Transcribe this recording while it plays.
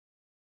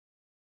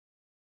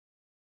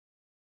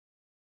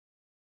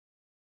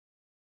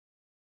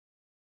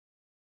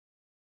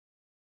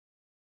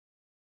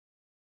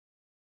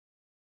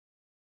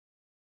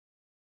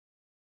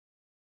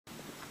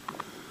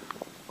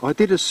I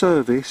did a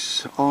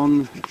service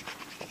on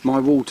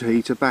my water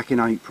heater back in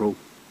April,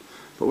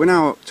 but we're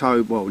now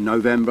October, well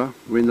November,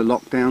 we're in the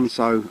lockdown,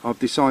 so I've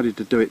decided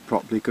to do it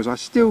properly because I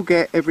still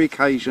get every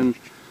occasion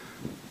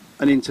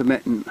an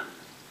intermittent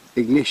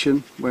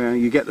ignition where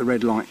you get the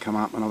red light come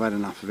up, and I've had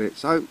enough of it,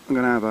 so I'm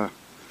going to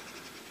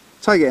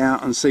take it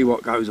out and see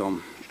what goes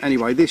on.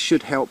 Anyway, this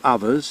should help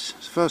others.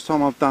 It's the first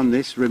time I've done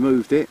this,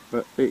 removed it,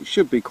 but it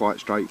should be quite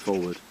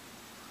straightforward.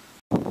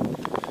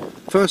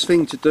 First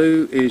thing to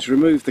do is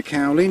remove the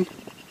cowling,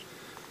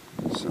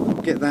 so I'll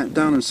get that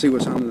done and see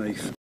what's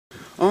underneath.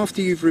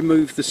 After you've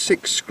removed the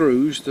 6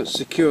 screws that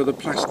secure the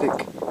plastic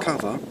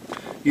cover,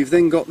 you've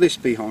then got this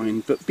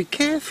behind, but be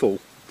careful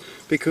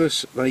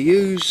because they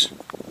use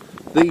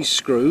these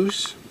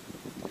screws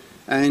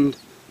and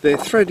they're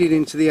threaded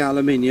into the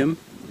aluminium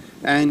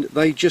and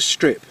they just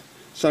strip,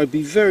 so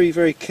be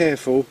very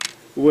careful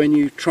when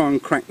you try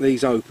and crack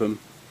these open.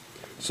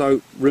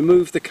 So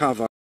remove the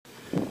cover.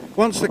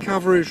 Once the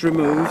cover is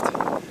removed,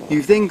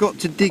 you've then got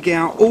to dig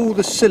out all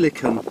the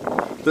silicone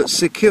that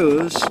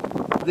secures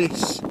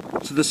this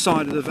to the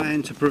side of the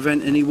van to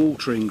prevent any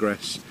water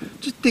ingress.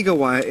 Just dig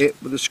away at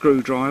it with a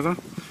screwdriver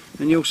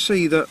and you'll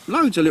see that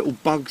loads of little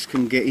bugs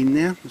can get in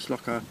there. It's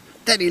like a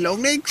daddy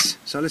long legs,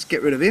 so let's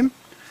get rid of him.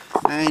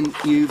 And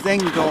you've then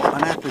got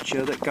an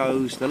aperture that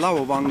goes, the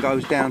lower one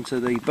goes down to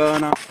the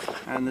burner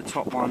and the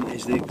top one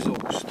is the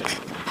exhaust.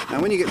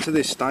 Now when you get to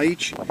this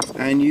stage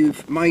and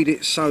you've made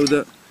it so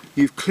that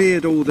you've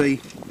cleared all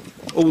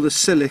the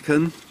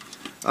silicone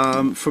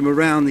from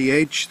around the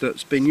edge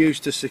that's been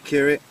used to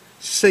secure it,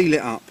 seal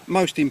it up.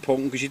 Most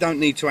important, because you don't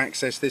need to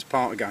access this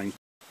part again.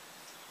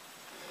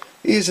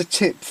 Here's a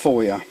tip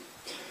for you.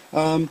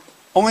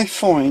 I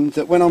find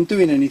that when I'm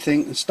doing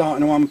anything and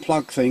starting to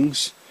unplug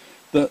things,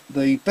 that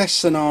the best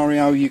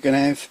scenario you can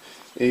have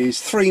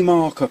is 3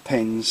 marker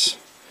pens,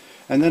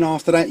 and then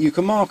after that you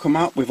can mark them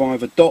up with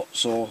either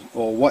dots or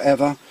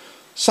whatever,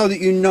 so that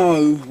you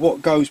know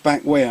what goes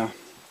back where.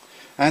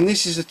 And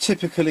this is a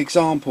typical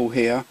example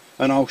here,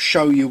 and I'll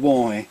show you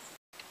why.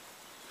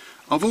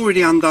 I've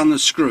already undone the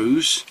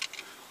screws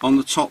on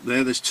the top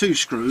there. There's 2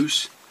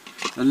 screws,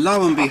 and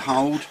lo and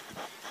behold,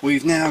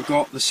 we've now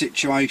got the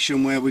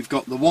situation where we've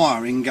got the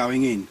wiring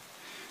going in.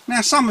 Now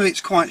some of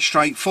it's quite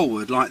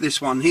straightforward, like this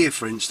one here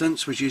for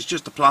instance, which is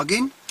just a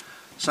plug-in,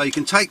 so you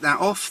can take that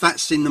off.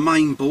 That's in the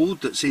main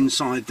board that's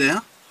inside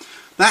there.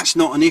 That's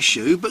not an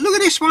issue, but look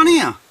at this one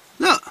here,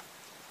 look.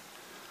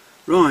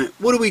 Right,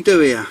 what do we do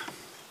here?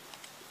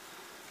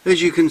 As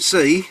you can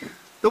see,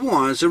 the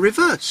wires are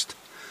reversed.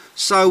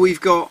 So we've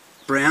got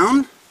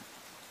brown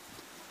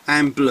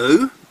and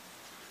blue,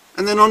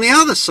 and then on the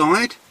other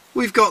side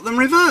we've got them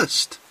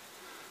reversed.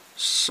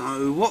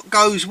 So what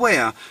goes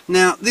where?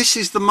 Now this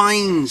is the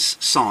mains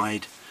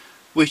side,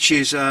 which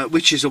is a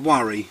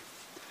worry.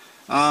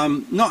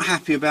 Not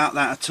happy about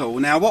that at all.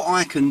 Now what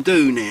I can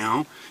do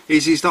now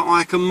is that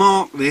I can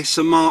mark this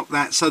and mark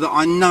that so that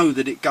I know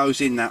that it goes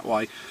in that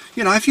way.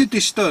 You know, if you're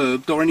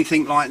disturbed or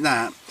anything like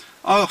that,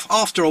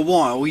 after a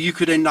while you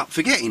could end up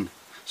forgetting.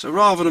 So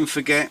rather than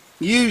forget,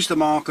 use the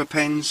marker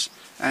pens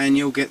and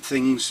you'll get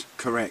things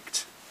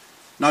correct.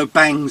 No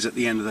bangs at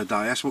the end of the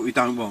day, that's what we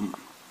don't want.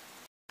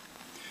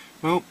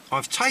 Well,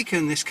 I've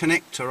taken this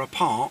connector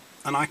apart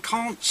and I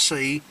can't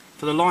see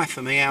for the life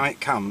of me how it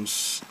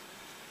comes,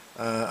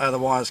 how the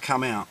wires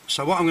come out.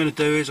 So what I'm going to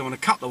do is I'm going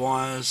to cut the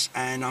wires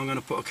and I'm going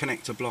to put a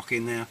connector block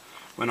in there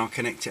when I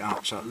connect it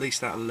up, so at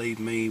least that'll leave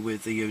me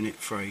with the unit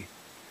free.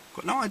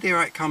 Got no idea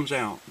how it comes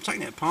out. I'm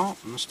taking it apart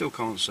and I still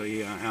can't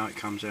see how it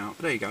comes out.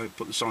 But there you go,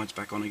 put the sides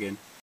back on again.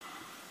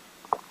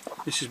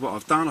 This is what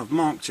I've done. I've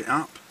marked it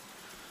up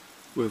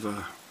with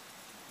a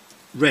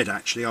red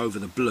actually over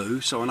the blue,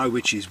 so I know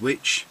which is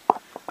which.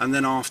 And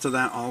then after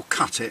that I'll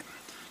cut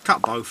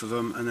both of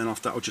them, and then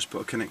after that I'll just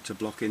put a connector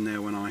block in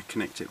there when I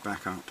connect it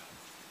back up.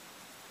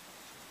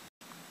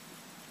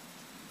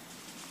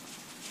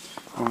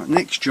 Alright,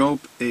 next job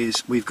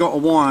is we've got a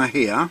wire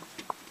here,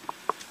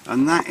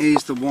 and that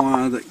is the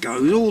wire that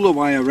goes all the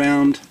way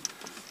around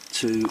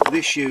to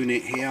this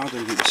unit here. I don't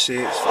think you can see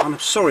it. I'm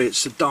sorry it's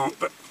so dark,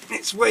 but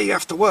it's where you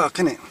have to work,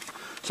 isn't it?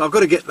 So I've got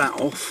to get that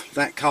off,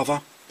 that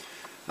cover,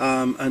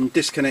 and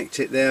disconnect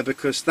it there,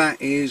 because that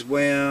is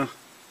where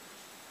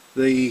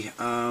the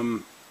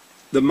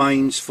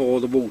mains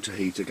for the water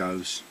heater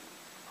goes.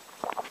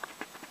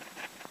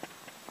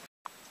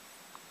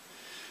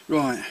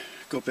 Right,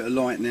 got a bit of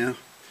light now.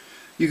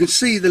 You can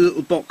see the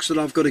little box that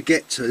I've got to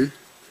get to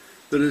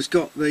that has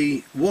got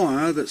the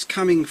wire that's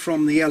coming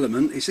from the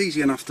element. It's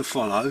easy enough to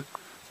follow.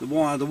 The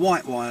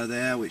white wire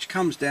there, which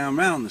comes down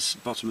round the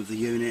bottom of the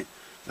unit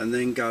and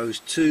then goes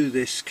to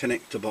this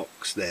connector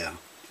box there.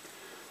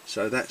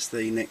 So that's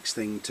the next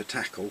thing to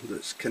tackle,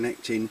 that's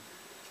connecting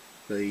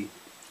the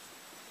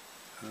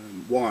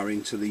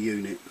wiring to the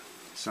unit.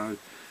 So,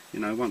 you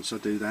know, once I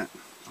do that,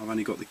 I've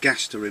only got the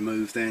gas to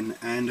remove then,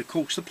 and of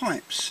course the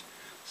pipes.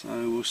 So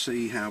we'll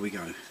see how we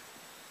go.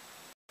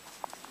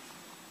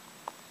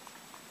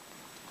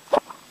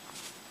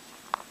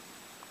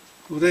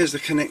 Well, there's the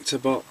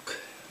connector box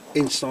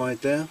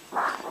inside there.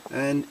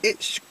 and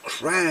it's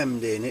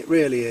crammed in, it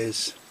really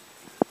is.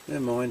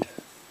 Never mind,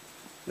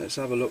 let's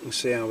have a look and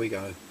see how we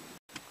go.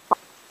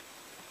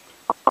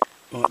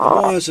 Right, the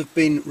wires have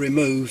been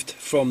removed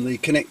from the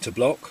connector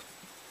block,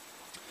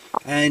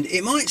 and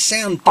it might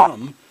sound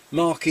dumb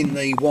marking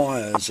the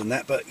wires and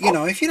that, but you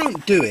know, if you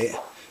don't do it,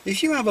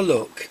 if you have a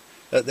look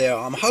at there,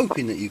 I'm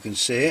hoping that you can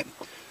see it,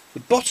 the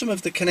bottom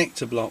of the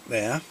connector block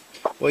there,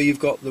 where you've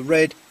got the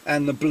red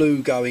and the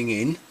blue going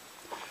in,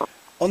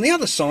 on the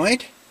other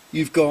side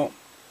you've got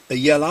a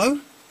yellow,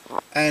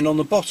 and on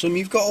the bottom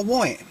you've got a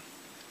white.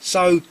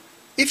 So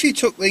if you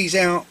took these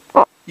out,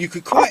 you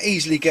could quite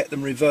easily get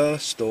them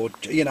reversed or,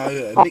 you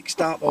know,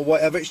 mixed up or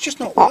whatever. It's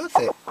just not worth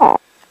it.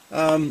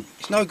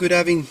 It's no good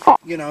having,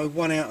 you know,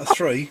 1 out of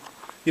 3.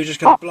 You're just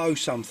going to blow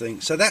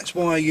something. So that's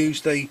why I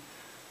use the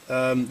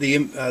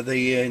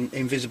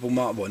invisible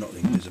mark. Well, not the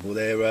invisible.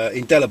 They're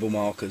indelible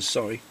markers.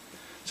 Sorry.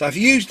 So if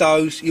you use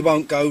those, you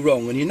won't go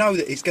wrong, and you know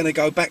that it's going to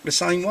go back the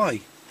same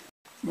way.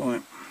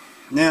 Right.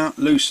 Now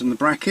loosen the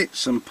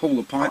brackets and pull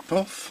the pipe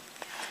off.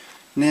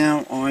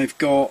 Now I've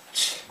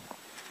got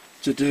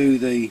to do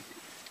the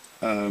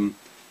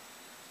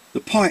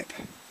pipe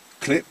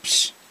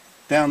clips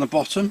down the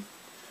bottom.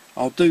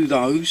 I'll do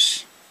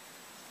those.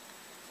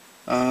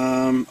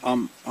 I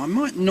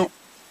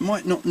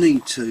might not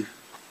need to.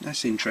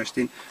 That's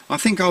interesting. I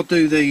think I'll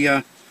do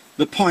the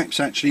pipes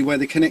actually where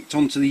they connect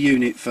onto the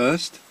unit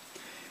first,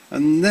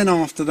 and then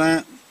after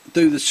that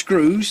do the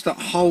screws that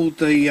hold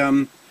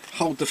the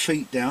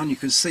feet down. You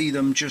can see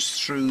them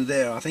just through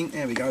there. I think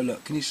there we go.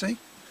 Look, can you see?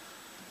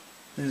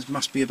 There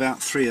must be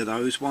about 3 of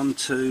those. 1,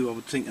 2, I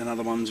would think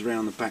another one's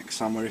around the back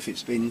somewhere if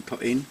it's been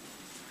put in.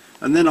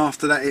 And then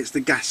after that it's the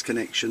gas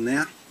connection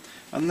there.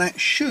 And that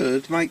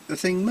should make the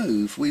thing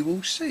move. We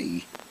will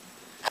see.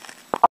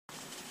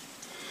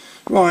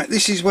 Right,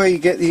 this is where you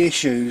get the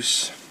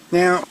issues.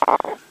 Now,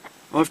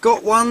 I've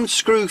got one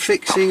screw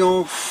fixing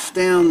off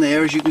down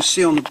there, as you can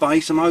see on the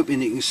base. I'm hoping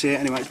that you can see it.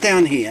 Anyway,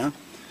 down here.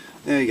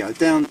 There you go,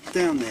 down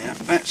there.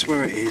 That's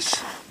where it is.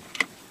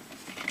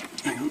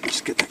 Hang on, let's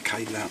get that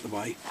cable out of the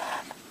way.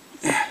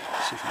 Yeah,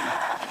 see if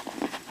I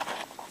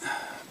can.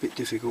 A bit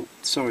difficult.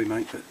 Sorry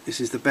mate, but this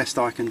is the best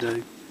I can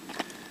do.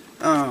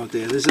 Oh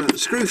dear, there's a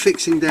screw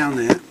fixing down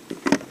there.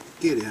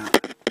 Get it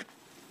out.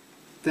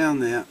 Down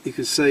there, you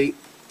can see,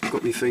 I've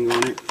got my finger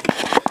on it.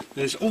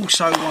 There's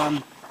also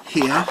one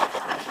here,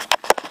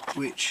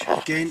 which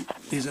again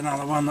is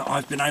another one that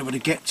I've been able to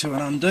get to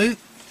and undo.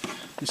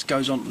 This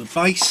goes onto the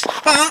base,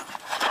 but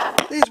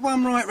there's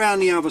one right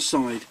round the other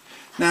side.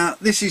 Now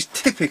this is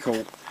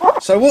typical.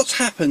 So what's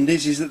happened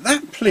is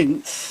that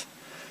plinth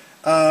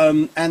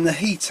and the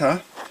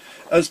heater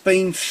has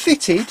been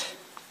fitted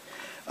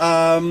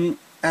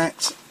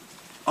at,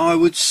 I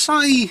would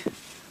say,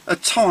 a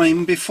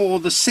time before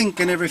the sink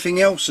and everything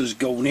else has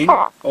gone in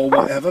or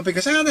whatever,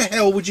 because how the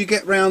hell would you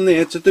get round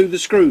there to do the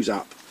screws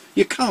up?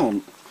 You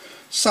can't.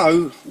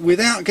 So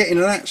without getting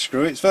to that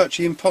screw, it's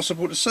virtually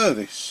impossible to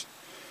service.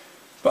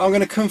 But I'm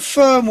going to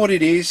confirm what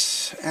it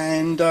is,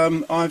 and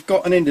I've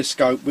got an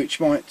endoscope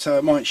which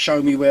might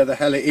show me where the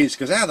hell it is,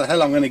 because how the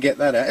hell I'm going to get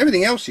that out?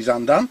 Everything else is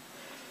undone,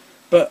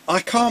 but I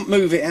can't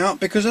move it out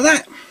because of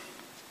that.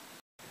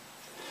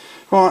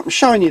 Right, I'm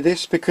showing you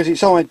this because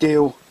it's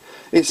ideal.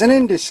 It's an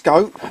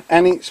endoscope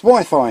and it's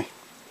Wi-Fi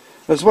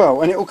as well,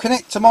 and it will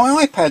connect to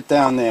my iPad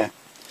down there.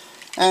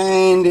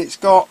 And it's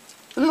got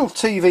a little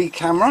TV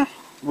camera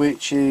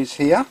which is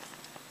here,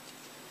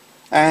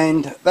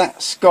 and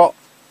that's got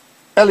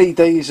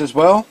LEDs as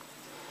well,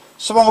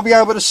 so I'll be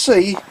able to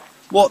see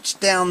what's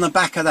down the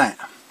back of that.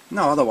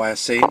 No other way of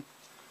seeing.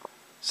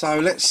 So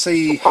let's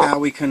see how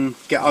we can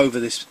get over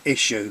this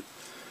issue.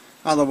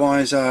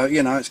 Otherwise,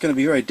 you know, it's going to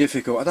be very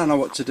difficult. I don't know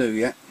what to do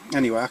yet.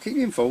 Anyway, I'll keep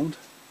you informed.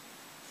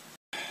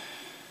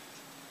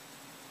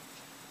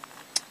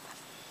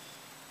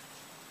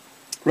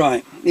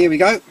 Right, here we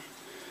go.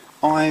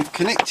 I've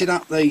connected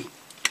up the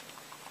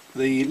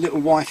little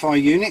Wi-Fi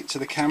unit to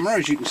the camera.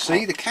 As you can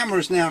see, the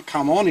camera's now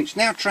come on. It's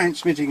now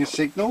transmitting a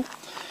signal.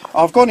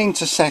 I've gone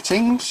into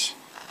settings,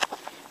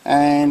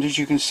 and as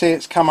you can see,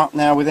 it's come up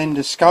now with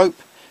endoscope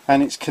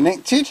and it's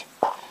connected,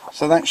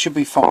 so that should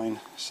be fine.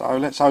 So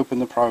let's open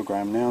the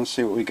program now and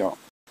see what we got.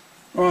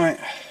 Right,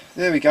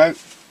 there we go.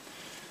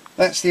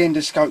 That's the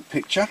endoscope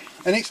picture,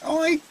 and it's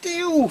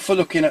ideal for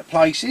looking at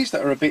places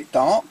that are a bit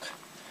dark,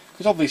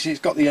 because obviously it's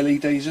got the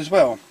LEDs as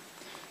well.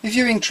 If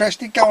you're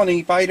interested, go on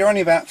eBay. They're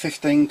only about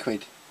 15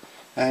 quid,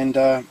 and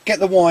get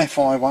the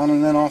Wi-Fi one,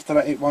 and then after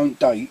that it won't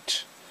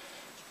date.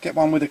 Get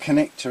one with a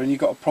connector and you've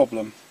got a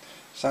problem.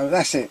 So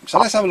that's it. So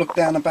let's have a look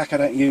down the back of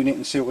that unit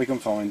and see what we can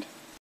find.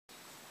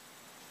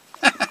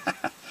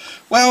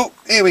 Well,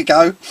 here we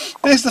go.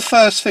 There's the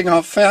first thing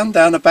I've found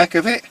down the back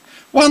of it.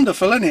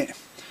 Wonderful, isn't it?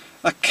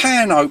 A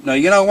can opener,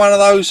 you know, one of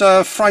those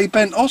Frey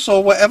Bentos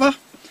or whatever.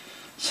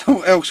 So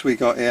what else we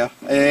got here?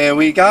 There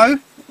we go.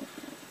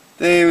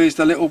 There is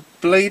the little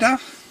bleeder.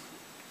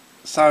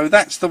 So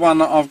that's the one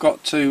that I've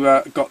got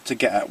to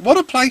get at. What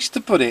a place to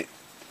put it.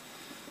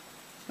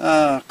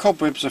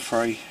 Cobwebs are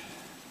free.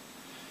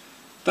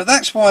 But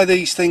that's why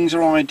these things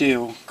are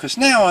ideal, because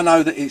now I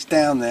know that it's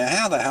down there.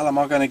 How the hell am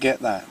I going to get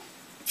that?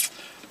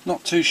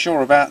 Not too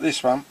sure about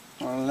this one.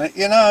 I'll let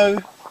you know.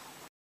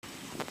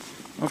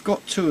 I've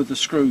got two of the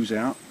screws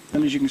out,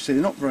 and as you can see,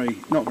 they're not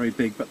very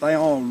big, but they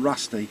are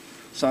rusty.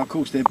 So of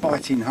course they're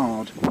biting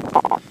hard.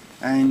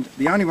 And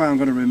the only way I'm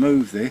going to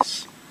remove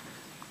this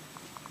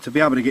to be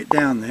able to get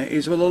down there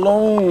is with a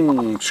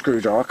long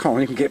screwdriver. I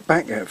can't even get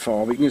back that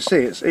far, but you can see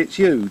it's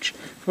huge.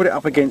 Put it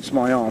up against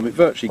my arm, it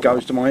virtually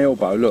goes to my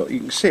elbow. Look, you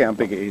can see how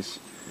big it is.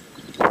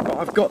 But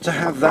I've got to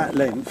have that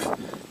length,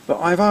 but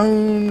I've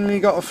only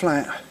got a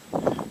flat.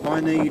 I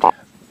need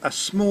a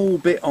small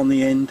bit on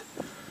the end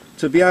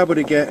to be able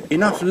to get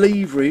enough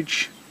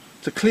leverage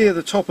to clear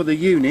the top of the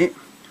unit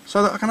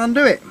so that I can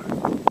undo it.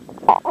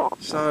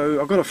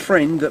 So I've got a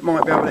friend that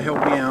might be able to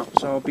help me out,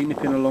 so I'll be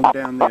nipping along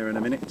down there in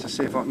a minute to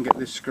see if I can get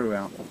this screw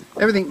out.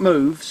 Everything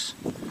moves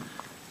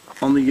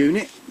on the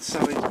unit, so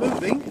it's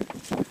moving,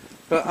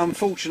 but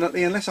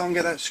unfortunately unless I can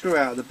get that screw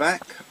out of the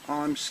back,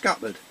 I'm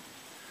scuppered.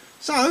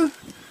 So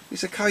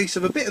it's a case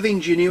of a bit of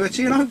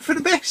ingenuity and hope for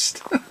the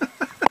best.